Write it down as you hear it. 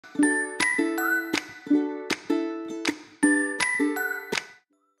Hey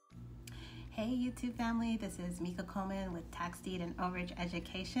YouTube family, this is Mika Coleman with Tax Deed and Overage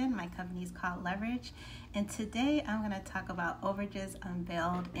Education. My company is called Leverage, and today I'm going to talk about Overages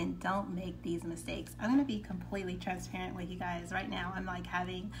Unveiled and don't make these mistakes. I'm going to be completely transparent with you guys. Right now I'm like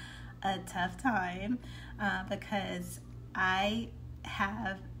having a tough time because I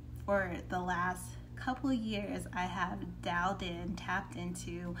have, for the last couple of years, I have tapped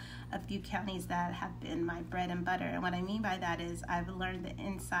into a few counties that have been my bread and butter. And what I mean by that is I've learned the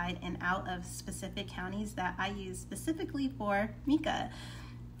inside and out of specific counties that I use specifically for Mika.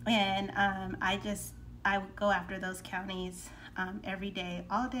 And I would go after those counties every day,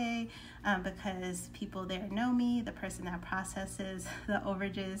 all day, because people there know me. The person that processes the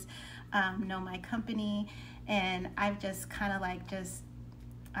overages know my company, and I've just kind of like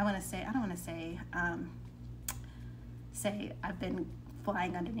I don't want to say I've been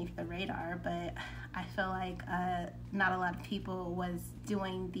flying underneath the radar, but I feel like not a lot of people was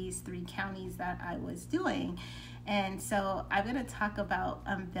doing these 3 counties that I was doing. And so I'm going to talk about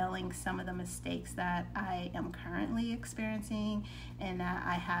unveiling some of the mistakes that I am currently experiencing and that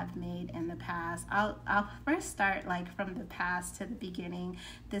I have made in the past. I'll first start like from the past to the beginning.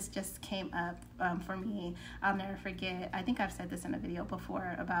 This just came up for me. I'll never forget. I think I've said this in a video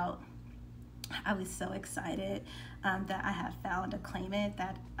before about I was so excited that I had found a claimant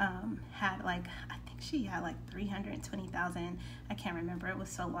that had like, I think she had like 320,000. I can't remember. It was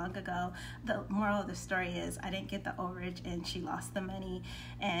so long ago. The moral of the story is I didn't get the overage and she lost the money.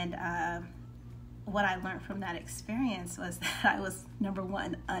 And what I learned from that experience was that I was, number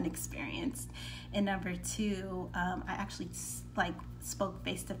one, unexperienced, and number two, I actually like spoke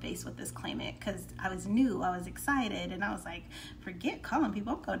face to face with this claimant because I was new, I was excited, and I was like, forget calling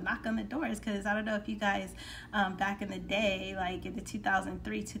people, I'm gonna knock on the doors. Because I don't know if you guys back in the day, like in the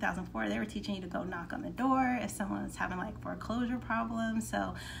 2003, 2004, they were teaching you to go knock on the door if someone was having like foreclosure problems.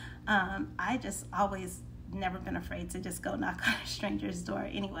 So I just always never been afraid to just go knock on a stranger's door.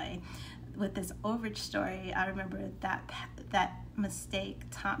 Anyway, with this overage story, I remember that mistake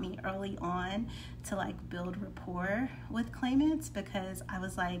taught me early on to like build rapport with claimants, because I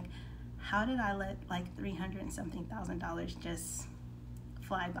was like, how did I let like $300 and something thousand just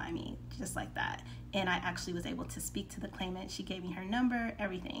fly by me just like that? And I actually was able to speak to the claimant. She gave me her number,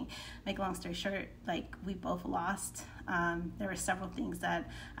 everything. Make a long story short, like we both lost. There were several things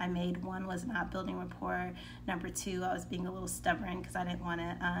that I made. One was not building rapport. Number two, I was being a little stubborn because I didn't want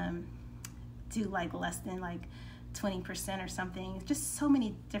to do like less than like 20% or something. Just so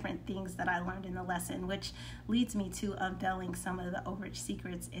many different things that I learned in the lesson, which leads me to unveiling some of the overage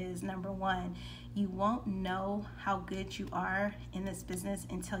secrets. Is number one, you won't know how good you are in this business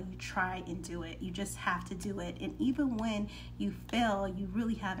until you try and do it. You just have to do it. And even when you fail, you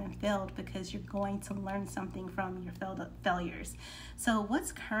really haven't failed, because you're going to learn something from your failures. So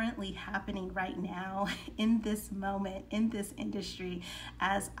what's currently happening right now in this moment, in this industry,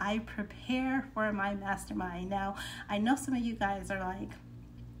 as I prepare for my mastermind. Now, I know some of you guys are like,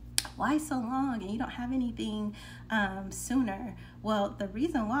 why so long and you don't have anything sooner? Well, the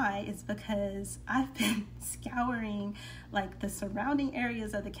reason why is because I've been scouring like the surrounding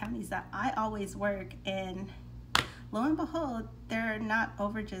areas of the counties that I always work, and lo and behold, they're not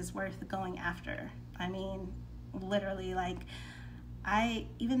overages worth going after. I mean, literally, like,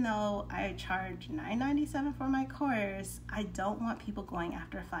 even though I charge $9.97 for my course, I don't want people going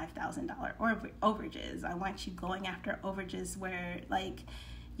after $5,000 or overages. I want you going after overages where like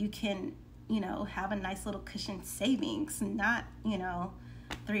you can, have a nice little cushion savings, not, $300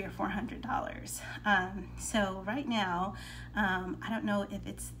 or $400. So right now, I don't know if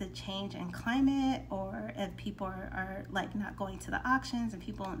it's the change in climate or if people are like not going to the auctions and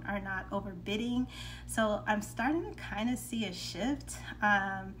people are not overbidding. So I'm starting to kind of see a shift,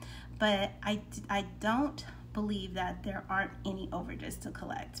 but I don't believe that there aren't any overages to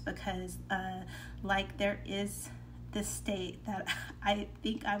collect, because like there is this state that I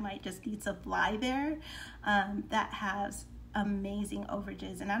think I might just need to fly there, that has amazing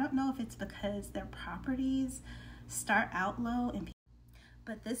overages. And I don't know if it's because their properties start out low,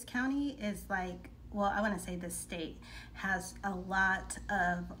 but this county is like, well, I want to say this state has a lot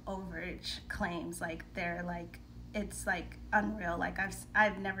of overage claims. Like they're like, it's like unreal. Like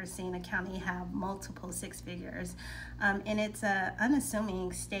I've never seen a county have multiple 6 figures, and it's a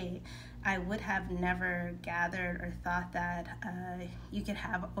unassuming state. I would have never gathered or thought that you could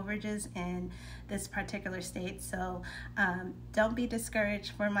have overages in this particular state. So don't be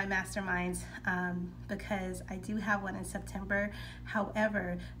discouraged for my masterminds because I do have one in September.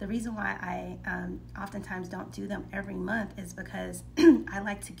 However, the reason why I oftentimes don't do them every month is because I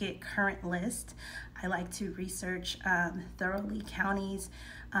like to get current list. I like to research thoroughly counties.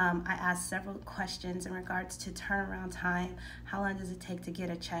 I ask several questions in regards to turnaround time. How long does it take to get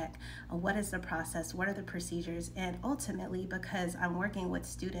a check? What is the process? What are the procedures? And ultimately, because I'm working with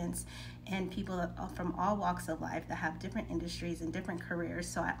students and people from all walks of life that have different industries and different careers,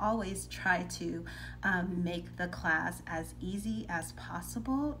 so I always try to make the class as easy as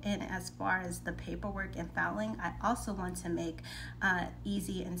possible. And as far as the paperwork and filing, I also want to make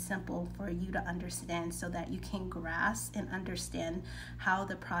easy and simple for you to understand so that you can grasp and understand how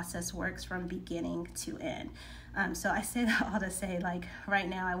the process works from beginning to end. So I say that all to say, like, right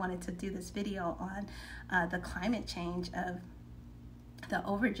now I wanted to do this video on the climate change of the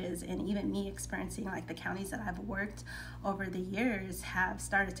overages, and even me experiencing, like, the counties that I've worked over the years have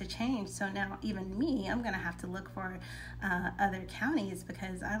started to change. So now even me, I'm gonna have to look for other counties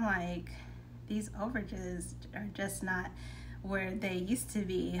because I'm like, these overages are just not where they used to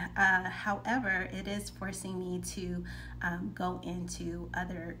be. However, it is forcing me to go into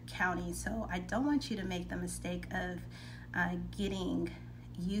other counties. So I don't want you to make the mistake of getting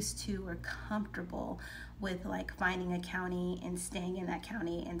used to or comfortable with, like, finding a county and staying in that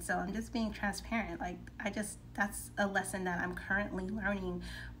county. And so I'm just being transparent. Like, that's a lesson that I'm currently learning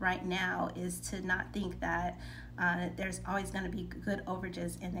right now, is to not think that there's always going to be good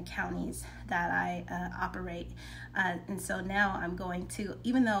overages in the counties that I operate. And so now I'm going to,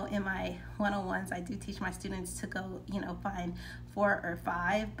 even though in my one-on-ones I do teach my students to go, find 4 or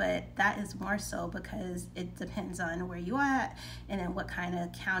 5, but that is more so because it depends on where you are at and then what kind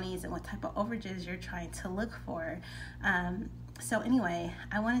of counties and what type of overages you're trying to look for. So anyway,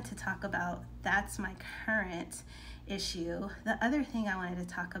 I wanted to talk about, that's my current issue. The other thing I wanted to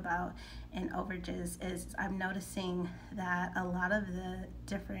talk about in overages is I'm noticing that a lot of the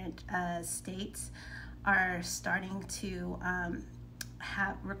different states are starting to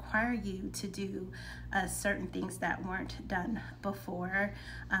require you to do certain things that weren't done before.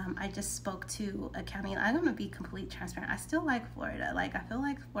 I just spoke to a county, and I'm going to be completely transparent. I still like Florida. Like, I feel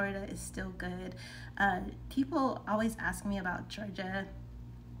like Florida is still good. People always ask me about Georgia,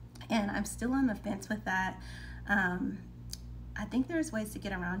 and I'm still on the fence with that. I think there's ways to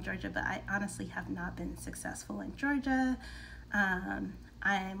get around Georgia, but I honestly have not been successful in Georgia.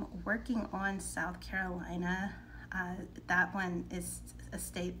 I'm working on South Carolina. That one is a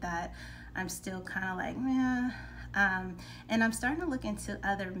state that I'm still kind of like, meh. And I'm starting to look into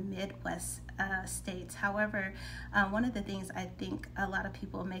other Midwest states. However, one of the things I think a lot of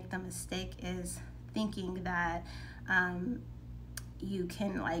people make the mistake is thinking that you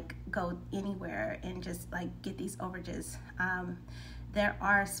can, like, go anywhere and just, like, get these overages. There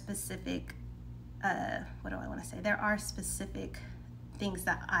are specific, There are specific things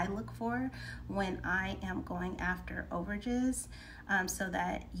that I look for when I am going after overages, so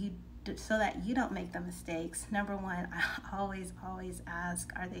that you don't make the mistakes. Number one, I always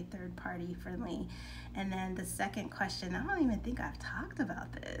ask, are they third party friendly? And then the second question, I don't even think I've talked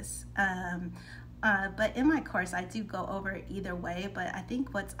about this, but in my course I do go over it either way. But I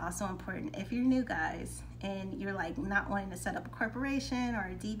think what's also important, if you're new, guys, and you're, like, not wanting to set up a corporation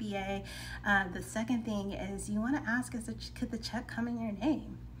or a DBA, the second thing is you want to ask, could the check come in your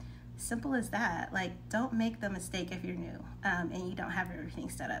name? Simple as that. Like, don't make the mistake if you're new and you don't have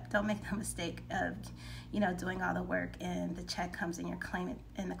everything set up. Don't make the mistake of, doing all the work and the check comes in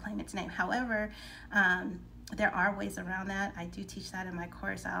the claimant's name. However, there are ways around that. I do teach that in my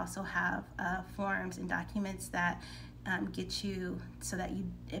course. I also have forms and documents that get you so that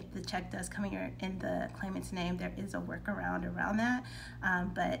if the check does come in the claimant's name, there is a workaround around that.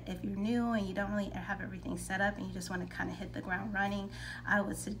 But if you're new and you don't really have everything set up and you just want to kind of hit the ground running, I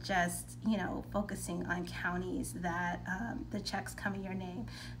would suggest, focusing on counties that the checks come in your name.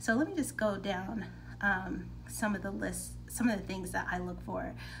 So let me just go down some of the things that I look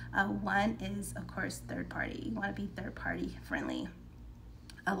for. One is, of course, third party. You want to be third party friendly.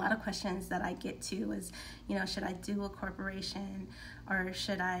 A lot of questions that I get to is, should I do a corporation, or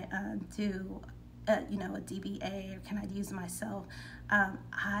should I do a DBA, or can I use myself?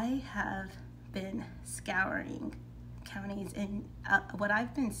 I have been scouring counties, and what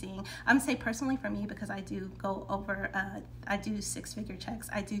I've been seeing, I'm gonna say personally for me, because I do go over, I do 6-figure checks.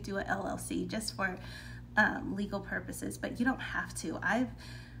 I do a LLC just for legal purposes, but you don't have to.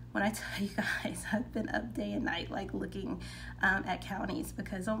 when I tell you guys, I've been up day and night, like looking at counties,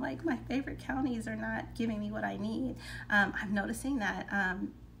 because I'm like, my favorite counties are not giving me what I need. I'm noticing that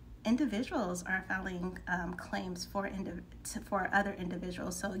individuals are filing claims for other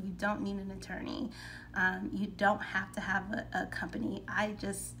individuals, so you don't need an attorney. You don't have to have a company. I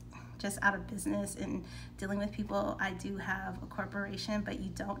just out of business and dealing with people, I do have a corporation, but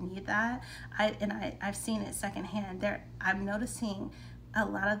you don't need that. I've seen it secondhand. I'm noticing a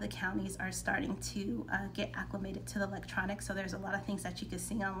lot of the counties are starting to get acclimated to the electronics, so there's a lot of things that you can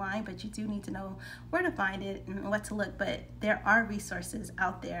see online, but you do need to know where to find it and what to look. But there are resources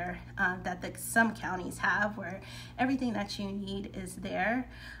out there that some counties have, where everything that you need is there.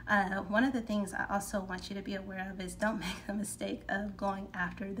 One of the things I also want you to be aware of is don't make the mistake of going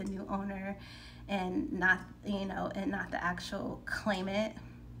after the new owner and not the actual claimant.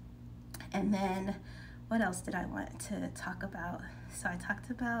 And then what else did I want to talk about? So I talked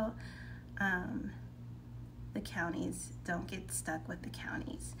about the counties. Don't get stuck with the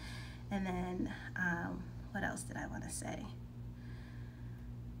counties. And then what else did I want to say?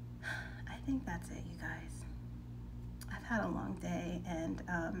 I think that's it, you guys. I've had a long day, and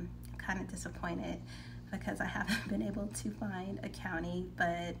I'm kind of disappointed because I haven't been able to find a county,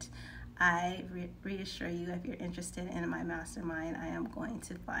 but I reassure you, if you're interested in my mastermind, I am going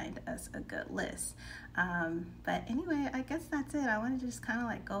to find us a good list. But anyway, I guess that's it. I want to just kind of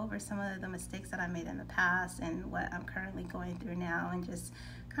like go over some of the mistakes that I made in the past and what I'm currently going through now, and just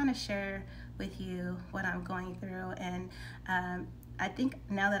kind of share with you what I'm going through. And I think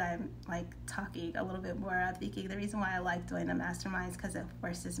now that I'm like talking a little bit more, I'm thinking the reason why I like doing the masterminds, because it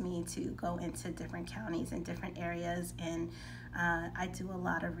forces me to go into different counties and different areas, and I do a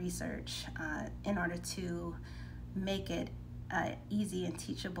lot of research in order to make it easy and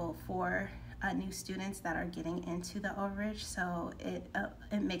teachable for new students that are getting into the overage. So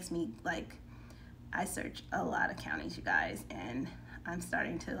it makes me like, I search a lot of counties, you guys, and I'm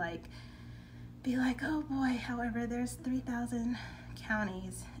starting to like be like, oh boy, however, there's 3,000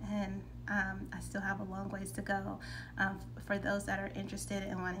 counties, and I still have a long ways to go. For those that are interested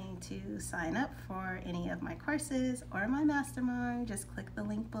in wanting to sign up for any of my courses or my mastermind, just click the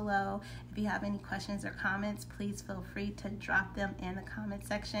link below. If you have any questions or comments, please feel free to drop them in the comment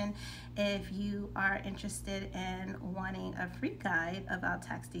section. If you are interested in wanting a free guide about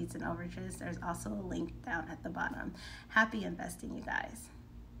tax deeds and overages, there's also a link down at the bottom. Happy investing, you guys.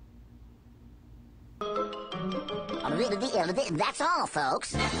 That's all,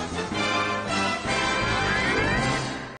 folks.